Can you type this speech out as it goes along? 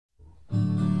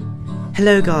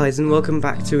Hello guys and welcome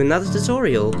back to another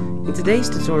tutorial. In today's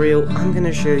tutorial I'm going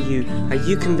to show you how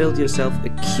you can build yourself a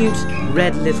cute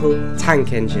red little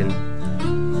tank engine.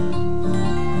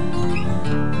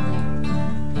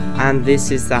 And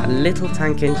this is that little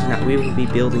tank engine that we will be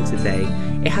building today.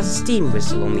 It has a steam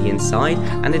whistle on the inside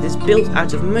and it is built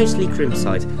out of mostly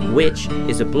crimsite, which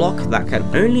is a block that can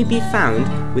only be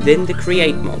found within the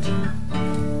create mod.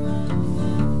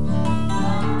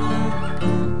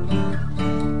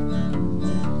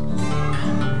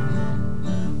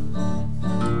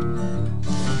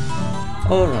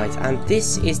 Alright, and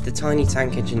this is the tiny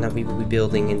tank engine that we will be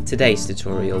building in today's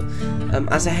tutorial.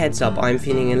 As a heads up, I'm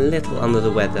feeling a little under the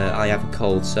weather. I have a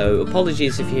cold, so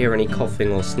apologies if you hear any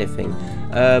coughing or sniffing.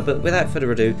 But without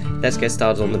further ado, let's get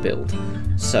started on the build.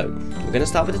 So, we're going to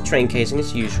start with the train casing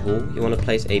as usual. You want to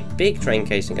place a big train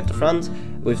casing at the front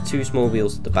with two small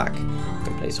wheels at the back. You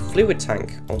can place a fluid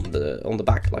tank on the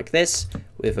back like this,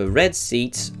 with a red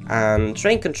seat and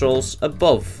train controls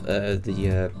above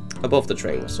the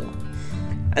train whistle.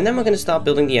 And then we're going to start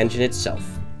building the engine itself.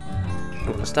 We're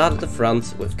going to start at the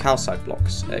front with calcite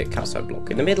blocks, a calcite block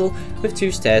in the middle with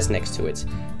two stairs next to it.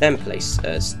 Then place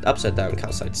upside down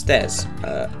calcite stairs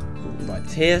right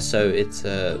here so it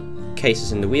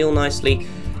cases in the wheel nicely.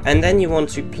 And then you want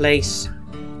to place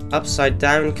upside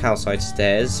down calcite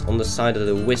stairs on the side of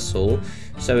the whistle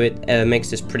so it makes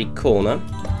this pretty corner,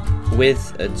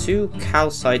 with two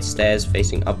calcite stairs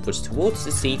facing upwards towards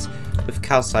the seat with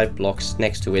calcite blocks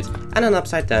next to it and an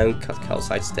upside down cut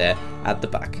calcite stair at the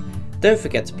back. Don't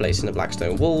forget to place in the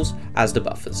blackstone walls as the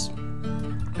buffers.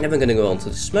 Then we're going to go on to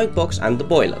the smoke box and the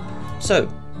boiler.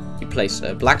 So you place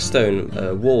a blackstone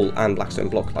wall and blackstone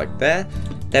block like there,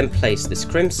 then place this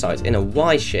crimsite in a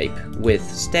Y shape with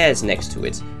stairs next to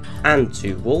it and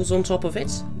two walls on top of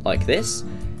it like this,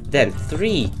 then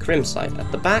three crimsite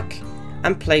at the back,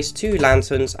 and place two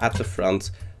lanterns at the front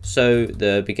so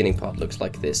the beginning part looks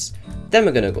like this. Then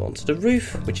we're going to go on to the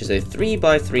roof, which is a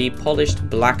 3x3 polished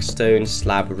blackstone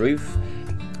slab roof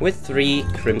with three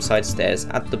crimsite stairs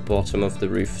at the bottom of the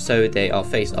roof so they are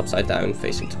faced upside down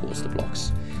facing towards the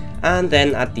blocks. And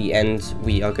then at the end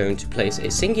we are going to place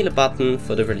a singular button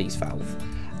for the release valve.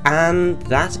 And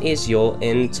that is your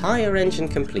entire engine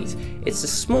complete. It's a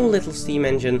small little steam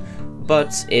engine,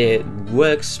 but it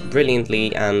works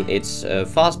brilliantly and it's a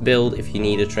fast build if you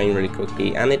need a train really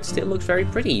quickly, and it still looks very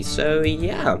pretty. So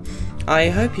yeah, I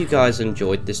hope you guys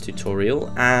enjoyed this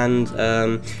tutorial, and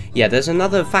yeah, there's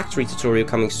another factory tutorial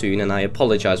coming soon and I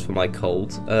apologize for my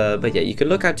cold, but yeah, you can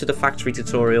look out to the factory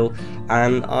tutorial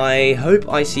and I hope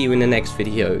I see you in the next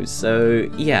video. So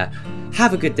yeah,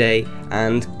 have a good day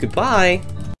and goodbye.